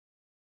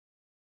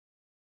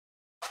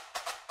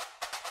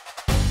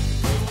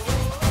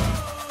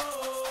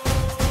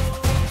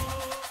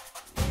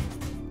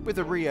With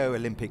the Rio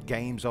Olympic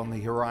Games on the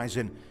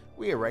horizon,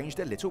 we arranged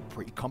a little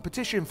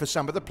pre-competition for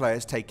some of the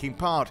players taking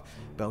part.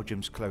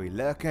 Belgium's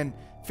Leurquin,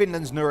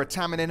 Finland's Noora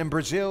Tamminen and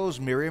Brazil's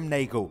Miriam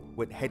Nagl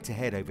went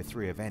head-to-head over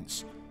 3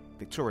 events.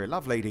 Victoria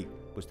Lovelady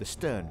was the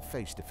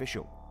stern-faced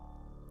official.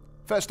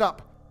 First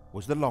up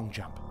was the long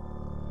jump.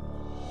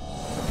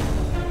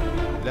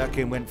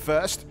 Leurquin went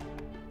first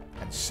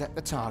and set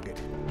the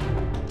target.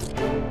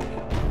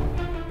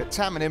 But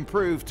Tamminen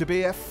proved to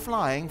be a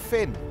flying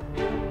Finn.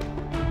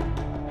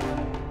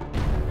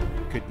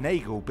 Could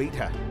Nagl beat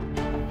her?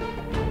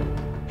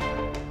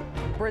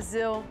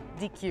 Brazil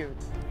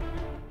DQ'd.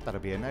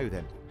 That'll be a no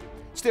then.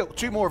 Still,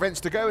 2 more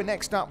events to go, and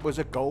next up was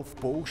a golf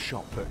ball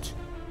shot put.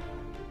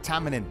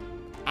 Tamminen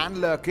and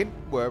Leurquin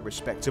were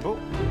respectable,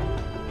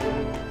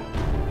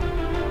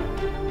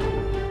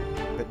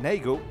 but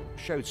Nagl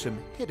showed some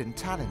hidden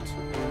talent.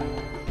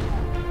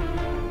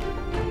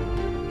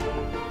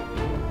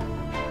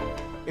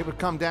 It would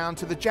come down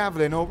to the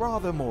javelin, or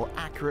rather more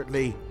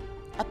accurately,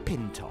 a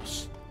pin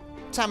toss.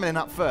 Tamminen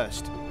up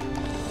first.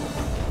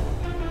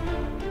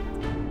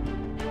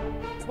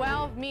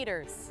 12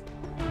 meters.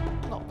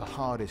 Not the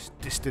hardest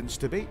distance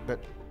to beat,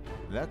 but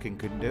Leurquin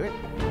couldn't do it.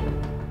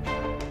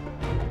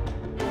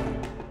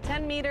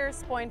 10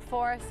 meters,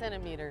 0.4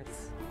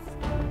 centimeters.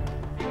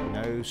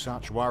 No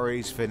such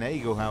worries for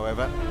Nagl,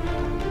 however.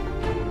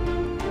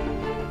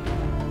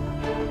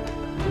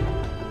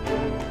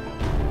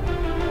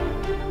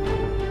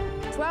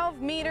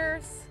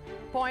 Meters,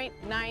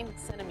 0.9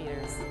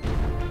 centimeters.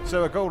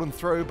 So a golden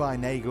throw by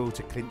Nagl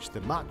to clinch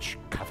the much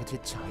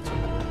coveted title.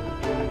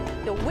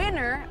 The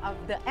winner of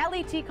the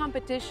LET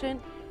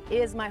competition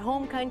is my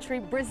home country,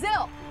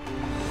 Brazil.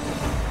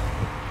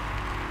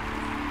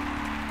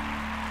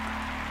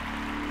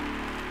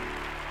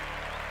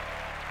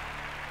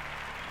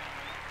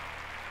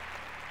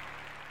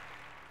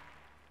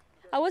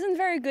 I wasn't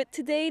very good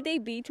today, they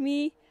beat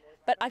me,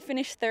 but I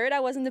finished 3rd, I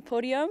was on the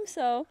podium,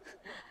 so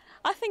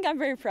I think I'm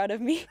very proud of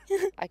me.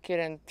 I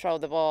couldn't throw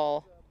the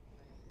ball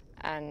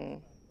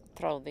and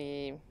throw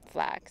the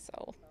flag,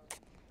 so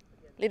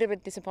a little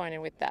bit disappointed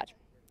with that.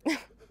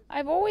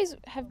 I've always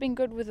have been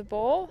good with the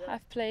ball.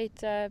 I've played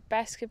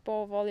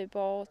basketball,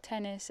 volleyball,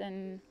 tennis,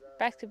 and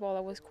basketball I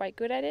was quite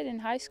good at it in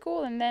high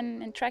school, and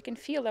then in track and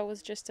field I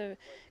was just a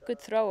good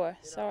thrower,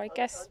 so I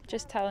guess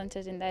just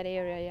talented in that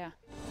area, yeah.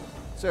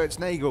 So it's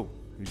Nagl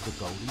who's the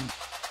golden